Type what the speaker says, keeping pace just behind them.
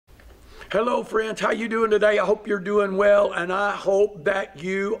Hello, friends. How you doing today? I hope you're doing well, and I hope that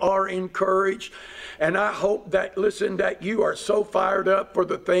you are encouraged. And I hope that, listen, that you are so fired up for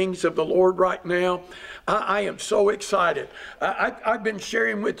the things of the Lord right now. I am so excited. I've been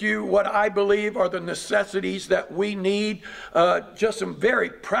sharing with you what I believe are the necessities that we need, just some very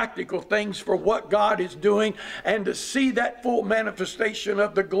practical things for what God is doing, and to see that full manifestation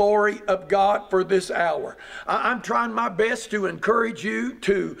of the glory of God for this hour. I'm trying my best to encourage you,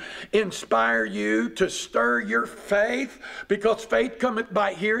 to inspire you, to stir your faith, because faith cometh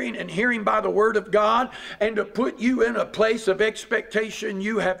by hearing, and hearing by the word of God, and to put you in a place of expectation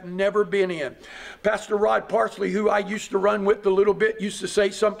you have never been in. Pastor Rod Parsley, who I used to run with a little bit, used to say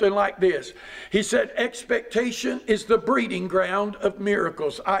something like this. He said, expectation is the breeding ground of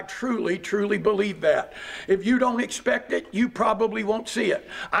miracles. I truly, truly believe that. If you don't expect it, you probably won't see it.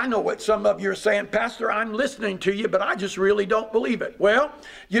 I know what some of you are saying, Pastor, I'm listening to you, but I just really don't believe it. Well,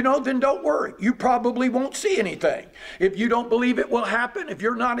 you know, then don't worry. You probably won't see anything. If you don't believe it will happen, if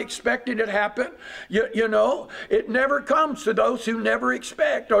you're not expecting it to happen, you know, it never comes to those who never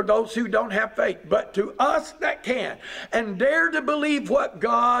expect or those who don't have faith, but to us that can and dare to believe what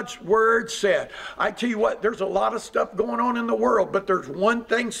God's word said. I tell you what, there's a lot of stuff going on in the world, but there's one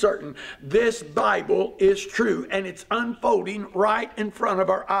thing certain. This Bible is true, and it's unfolding right in front of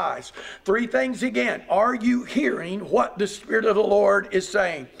our eyes. Three things again. Are you hearing what the Spirit of the Lord is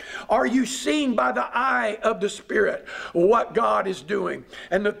saying? Are you seeing by the eye of the Spirit what God is doing?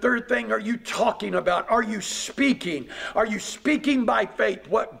 And the third thing, are you talking about? Are you speaking? Are you speaking by faith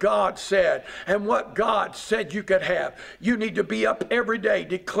what God said and what God said you could have? You need to be up every day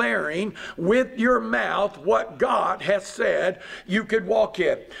declaring with your mouth what God has said you could walk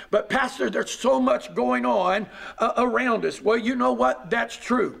in. But Pastor, there's so much going on around us. Well, you know what? That's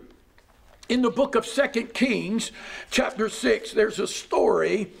true. In the book of 2 Kings, chapter 6, there's a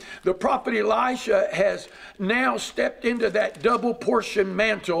story. The prophet Elisha has now stepped into that double portion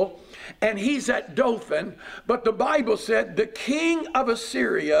mantle, and he's at Dothan. But the Bible said the king of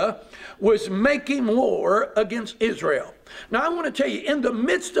Assyria was making war against Israel. Now, I want to tell you, in the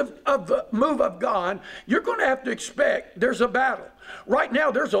midst of the move of God, you're going to have to expect there's a battle. Right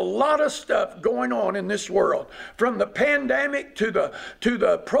now, there's a lot of stuff going on in this world, from the pandemic to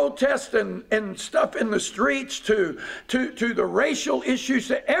the protests and stuff in the streets to the racial issues,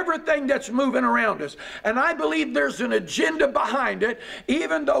 to everything that's moving around us. And I believe there's an agenda behind it,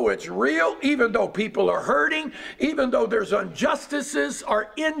 even though it's real, even though people are hurting, even though there's injustices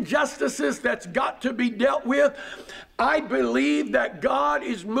or injustices that's got to be dealt with. I believe that God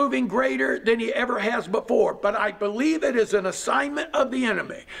is moving greater than he ever has before, but I believe it is an assignment of the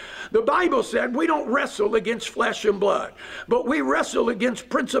enemy. The Bible said we don't wrestle against flesh and blood, but we wrestle against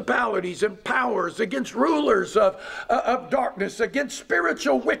principalities and powers, against rulers of darkness, against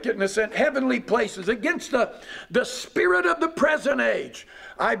spiritual wickedness in heavenly places, against the spirit of the present age.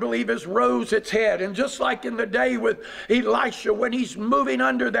 I believe has rose its head. And just like in the day with Elisha, when he's moving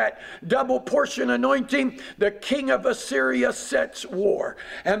under that double portion anointing, the king of Assyria sets war.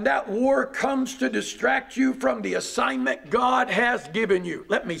 And that war comes to distract you from the assignment God has given you.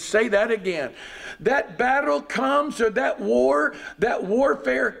 Let me say that again. That battle comes, or that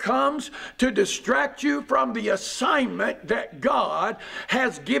warfare comes to distract you from the assignment that God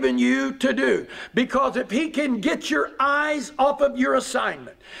has given you to do. Because if he can get your eyes off of your assignment,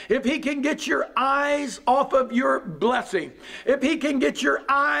 if he can get your eyes off of your blessing, if he can get your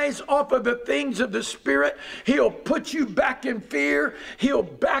eyes off of the things of the Spirit, he'll put you back in fear, he'll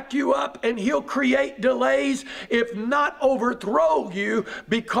back you up, and he'll create delays, if not overthrow you,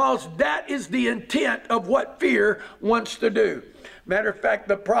 because that is the intent of what fear wants to do. Matter of fact,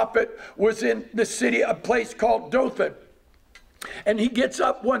 the prophet was in the city, a place called Dothan. And he gets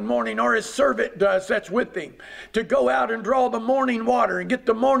up one morning, or his servant does, that's with him, to go out and draw the morning water and get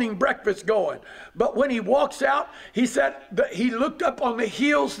the morning breakfast going. But when he walks out, he said that he looked up on the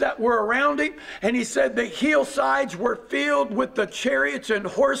hills that were around him, and he said the hillsides were filled with the chariots and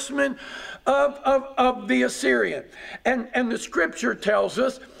horsemen of the Assyrian. And the scripture tells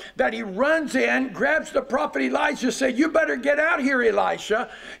us that he runs in, grabs the prophet Elijah, said, "You better get out here,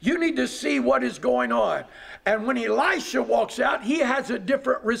 Elisha. You need to see what is going on." And when Elisha walks out, he has a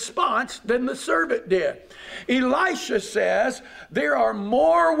different response than the servant did. Elisha says, "There are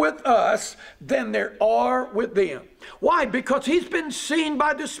more with us than there are with them." Why? Because he's been seen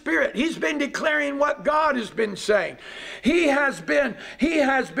by the Spirit. He's been declaring what God has been saying. He has been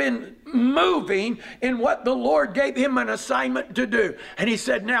moving in what the Lord gave him an assignment to do. And he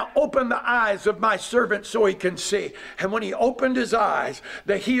said, now open the eyes of my servant so he can see. And when he opened his eyes,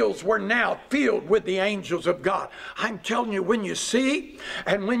 the hills were now filled with the angels of God. I'm telling you, when you see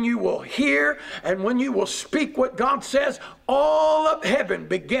and when you will hear and when you will speak what God says, all of heaven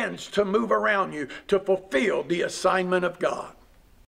begins to move around you to fulfill the assignment of God.